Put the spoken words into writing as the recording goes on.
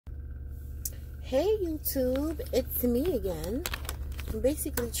Hey YouTube, it's me again. I'm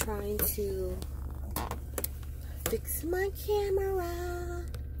basically trying to fix my camera.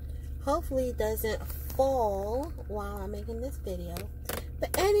 Hopefully it doesn't fall while I'm making this video.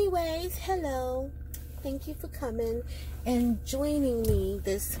 But anyways, hello. Thank you for coming and joining me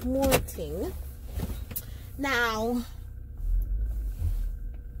this morning. Now,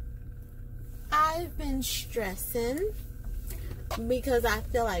 I've been stressing because I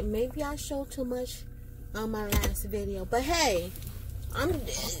feel like maybe I showed too much on my last video. But hey,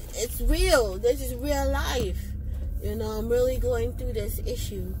 it's real. This is real life. You know, I'm really going through this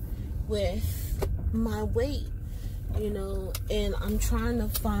issue with my weight, you know, and I'm trying to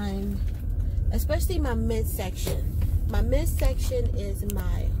find, especially my midsection. My midsection is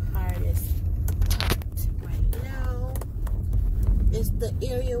my hardest part right now. It's the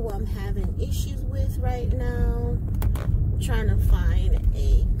area where I'm having issues with right now. Trying to find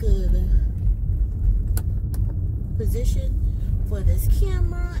a good position for this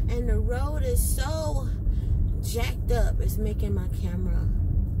camera, and the road is so jacked up, it's making my camera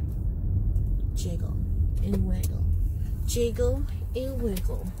jiggle and wiggle, jiggle and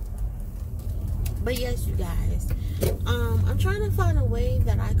wiggle. But yes, you guys, I'm trying to find a way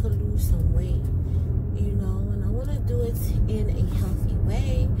that I could lose some weight, you know, and I want to do it in a healthy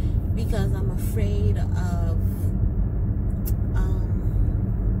way because I'm afraid of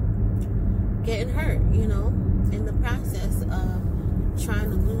getting hurt, you know, in the process of trying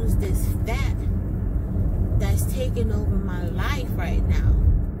to lose this fat that's taking over my life right now.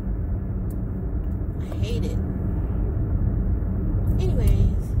 I hate it.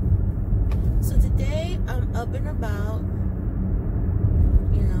 Anyways, so today I'm up and about,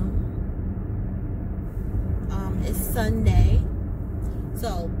 you know, it's Sunday,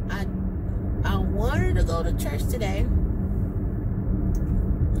 so I wanted to go to church today,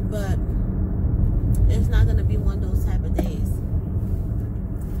 but it's not going to be one of those type of days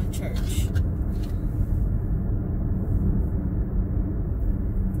for church.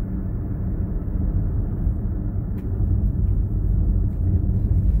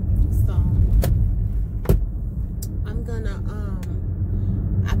 So, I'm going to,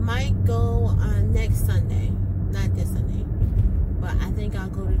 I might go on next Sunday. Not this Sunday. But I think I'll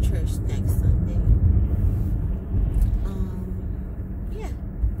go to church next Sunday.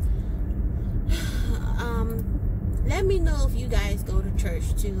 Let me know if you guys go to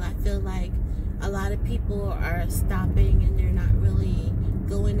church too. I feel like a lot of people are stopping and they're not really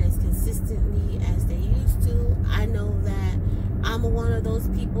going as consistently as they used to. I know that I'm one of those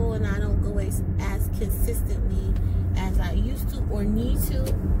people, and I don't go as consistently as I used to or need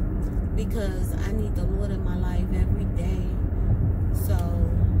to, because I need the Lord in my life every day. So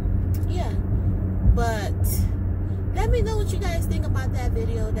yeah, but let me know what you guys think about that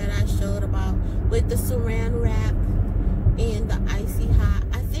video that I showed about with the saran wrap and the icy hot.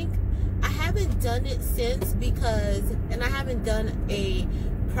 I think I haven't done it since and I haven't done a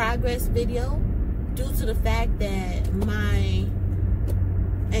progress video due to the fact that my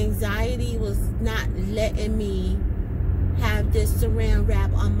anxiety was not letting me have this saran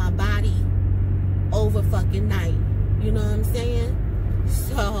wrap on my body over fucking night. You know what I'm saying?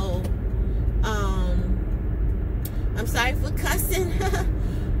 So, I'm sorry for cussing,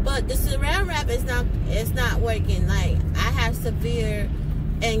 but the saran wrap it's not working. Like, I have severe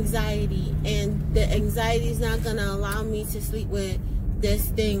anxiety, and the anxiety is not gonna allow me to sleep with this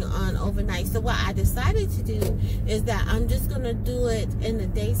thing on overnight. So what I decided to do is that I'm just gonna do it in the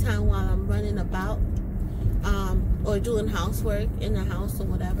daytime while I'm running about, or doing housework in the house or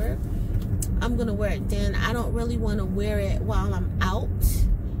whatever. I'm gonna wear it then. I don't really want to wear it while I'm out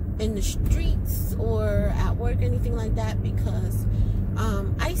in the streets or at work, anything like that, because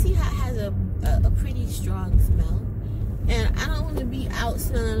icy hot has a pretty strong smell, and I don't want to be out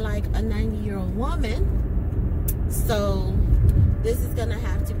smelling like a 90-year-old woman. So this is gonna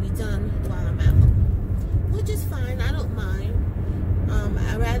have to be done while I'm out, which is fine. I don't mind.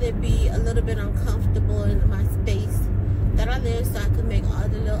 I'd rather be a little bit uncomfortable in my space that I live, so I can make all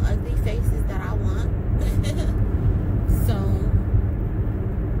the little ugly faces that I want. So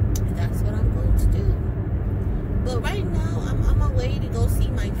that's what I'm going to do. But right now, I'm on my way to go see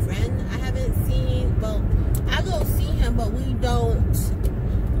my friend. I haven't seen, well, I go see him, but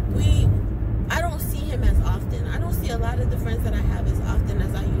I don't see him as often. I don't see a lot of the friends that I have as often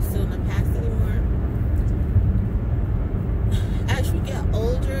as I used to in the past anymore. As you get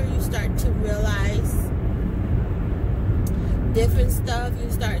older, you start to realize different stuff. You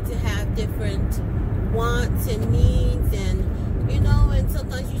start to have different wants and needs, and you know, and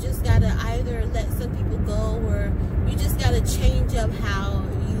sometimes you just gotta either let some people go, or you just gotta change up how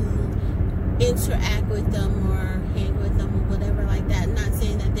you with them or hang with them or whatever like that. I'm not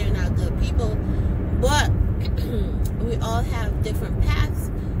saying that they're not good people, but we all have different paths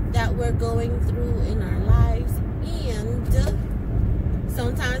that we're going through in our lives, and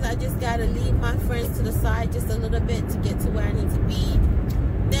sometimes I just gotta leave my friends to the side just a little bit to get to where I need to be.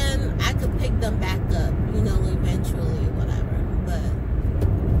 Then I could pick them back up, you know, eventually, whatever.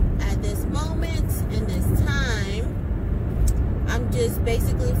 But at this moment, in this time, I'm just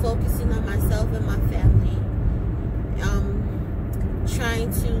basically focusing on myself and my family.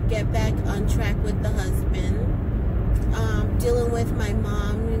 Trying to get back on track with the husband. Dealing with my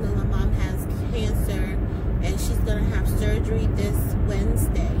mom. You know, my mom has cancer, and she's gonna have surgery this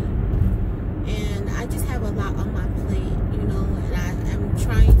Wednesday. And I just have a lot on my plate, you know, and I'm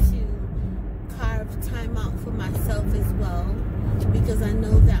trying to carve time out for myself as well, because I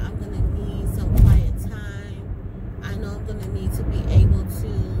know that I'm gonna need some quiet time. I know I'm gonna need to be able to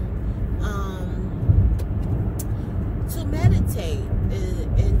meditate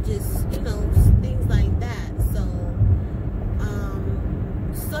and just, you know, things like that. So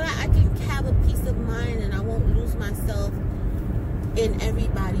that I can have a peace of mind and I won't lose myself in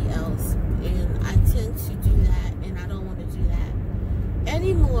everybody else. And I tend to do that, and I don't want to do that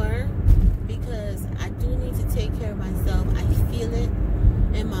anymore, because I do need to take care of myself. I feel it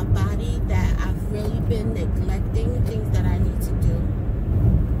in my body that I've really been neglecting things that I need to do.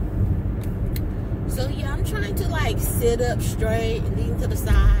 So yeah, I'm trying to like sit up straight and lean to the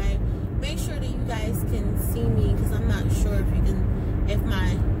side. Make sure that you guys can see me, because I'm not sure if you can,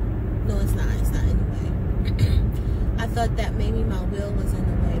 no, it's not anyway. I thought that maybe my wheel was in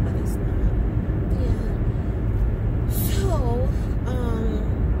the way, but it's not. Yeah. So,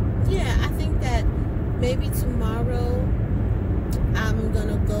 yeah, I think that maybe tomorrow I'm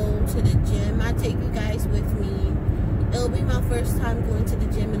gonna go to the gym. I take you guys with me. It'll be my first time going to the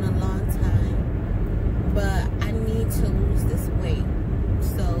gym in a long time, but I need to lose this weight,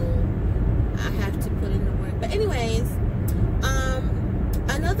 so I have to put in the work. But anyways,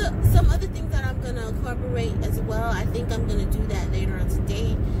 some other things that I'm gonna incorporate as well. I think I'm gonna do that later on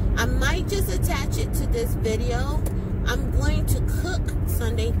today. I might just attach it to this video. I'm going to cook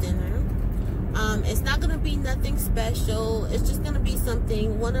Sunday dinner. It's not gonna be nothing special. It's just gonna be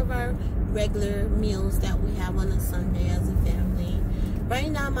something, one of our regular meals that we have on a Sunday as a family. Right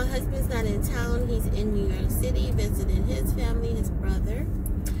now, my husband's not in town. He's in New York City visiting his family, his brother.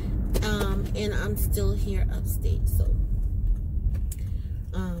 And I'm still here upstate, so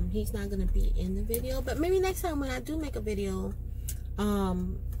he's not gonna be in the video. But maybe next time when I do make a video,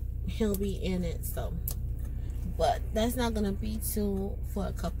 he'll be in it. So, but that's not gonna be for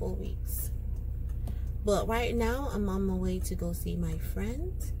a couple weeks. But right now, I'm on my way to go see my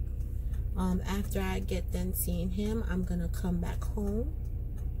friend. After I get done seeing him, I'm gonna come back home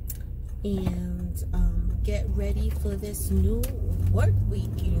and get ready for this new work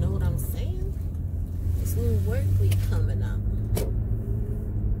week. You know what I'm saying? This new work week coming up.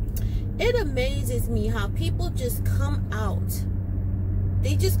 It amazes me how people just come out.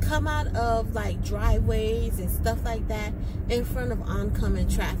 They just come out of like driveways and stuff like that in front of oncoming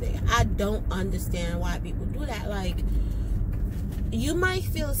traffic. I don't understand why people do that. Like, you might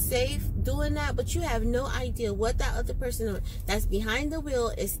feel safe doing that, but you have no idea what that other person that's behind the wheel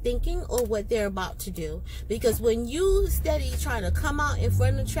is thinking or what they're about to do. Because when you steady trying to come out in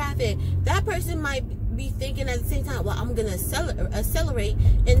front of traffic, that person might be thinking at the same time, well, I'm gonna accelerate,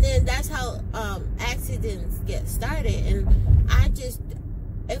 and then that's how accidents get started. And I just,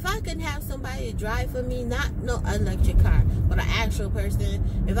 if I could have somebody drive for me, not no electric car, but an actual person,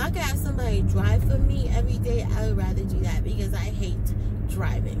 if I could have somebody drive for me every day, I would rather do that, because I hate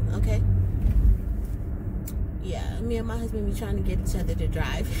driving, okay? Yeah, me and my husband be trying to get each other to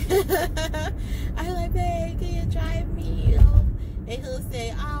drive. I'm like, babe, can you drive me, you know? And he'll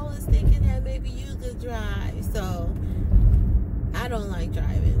say, I was thinking that maybe you could drive. So, I don't like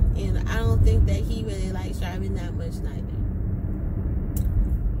driving, and I don't think that he really likes driving that much neither.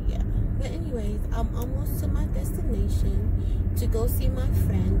 But anyways, I'm almost to my destination to go see my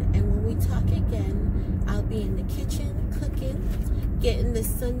friend, and when we talk again, I'll be in the kitchen cooking, getting the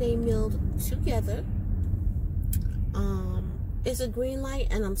Sunday meal together. It's a green light,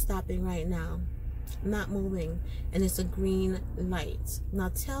 and I'm stopping right now. I'm not moving, and it's a green light.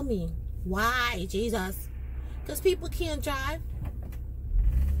 Now tell me, why, Jesus? Because people can't drive.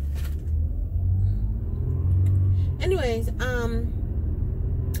 Anyways,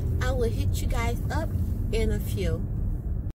 I will hit you guys up in a few.